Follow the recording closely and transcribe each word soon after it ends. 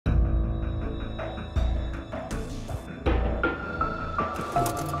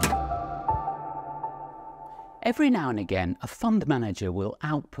Every now and again, a fund manager will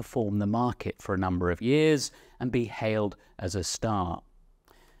outperform the market for a number of years and be hailed as a star.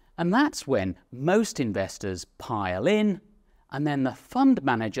 And that's when most investors pile in, and then the fund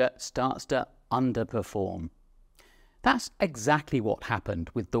manager starts to underperform. That's exactly what happened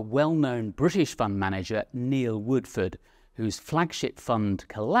with the well-known British fund manager Neil Woodford, whose flagship fund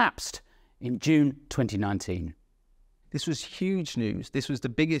collapsed in June 2019. This was huge news. This was the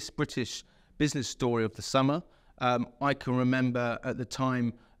biggest British business story of the summer. I can remember at the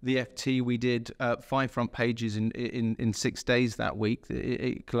time, the FT, we did 5 front pages in 6 days that week.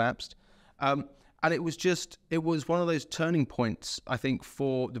 It collapsed. And it was one of those turning points, I think,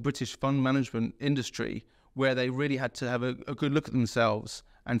 for the British fund management industry, where they really had to have a good look at themselves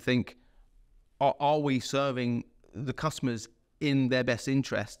and think, are we serving the customers in their best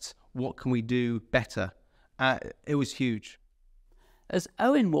interests? What can we do better? It was huge. As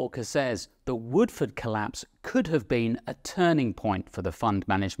Owen Walker says, the Woodford collapse could have been a turning point for the fund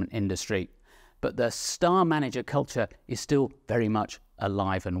management industry, but the star manager culture is still very much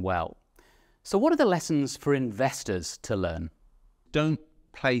alive and well. So what are the lessons for investors to learn? Don't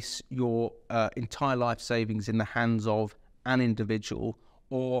place your entire life savings in the hands of an individual,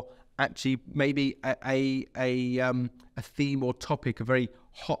 or actually maybe a theme or topic, a very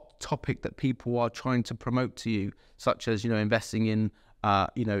hot topic that people are trying to promote to you, such as, investing in,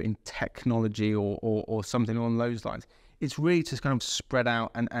 in technology or something along those lines. It's really to kind of spread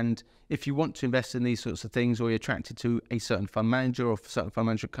out. And if you want to invest in these sorts of things, or you're attracted to a certain fund manager or a certain fund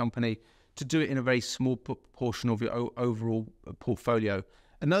management company, to do it in a very small proportion of your overall portfolio.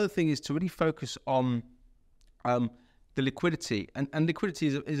 Another thing is to really focus on the liquidity, and liquidity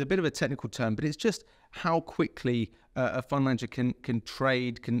is a bit of a technical term, but it's just how quickly a fund manager can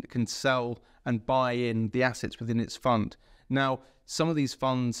trade, can sell and buy in the assets within its fund. Now, some of these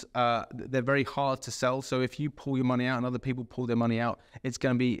funds, they're very hard to sell. So if you pull your money out and other people pull their money out, it's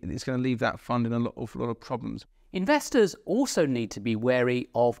going to leave that fund in an awful lot of problems. Investors also need to be wary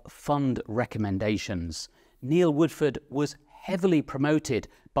of fund recommendations. Neil Woodford was heavily promoted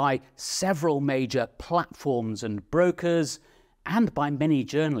by several major platforms and brokers and by many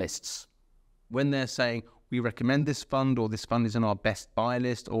journalists. When they're saying, we recommend this fund, or this fund is on our best buy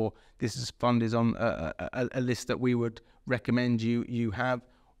list, or fund is on a list that we would recommend you have,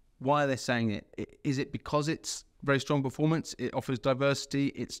 why are they saying it? Is it because it's very strong performance, it offers diversity,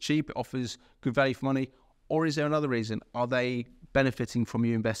 it's cheap, it offers good value for money, or is there another reason? Are they benefiting from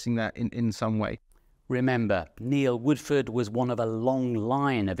you investing that in some way? Remember, Neil Woodford was one of a long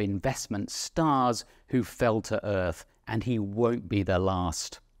line of investment stars who fell to earth, and he won't be the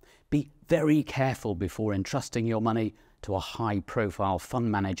last. Be very careful before entrusting your money to a high-profile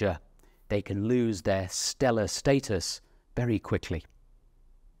fund manager. They can lose their stellar status very quickly.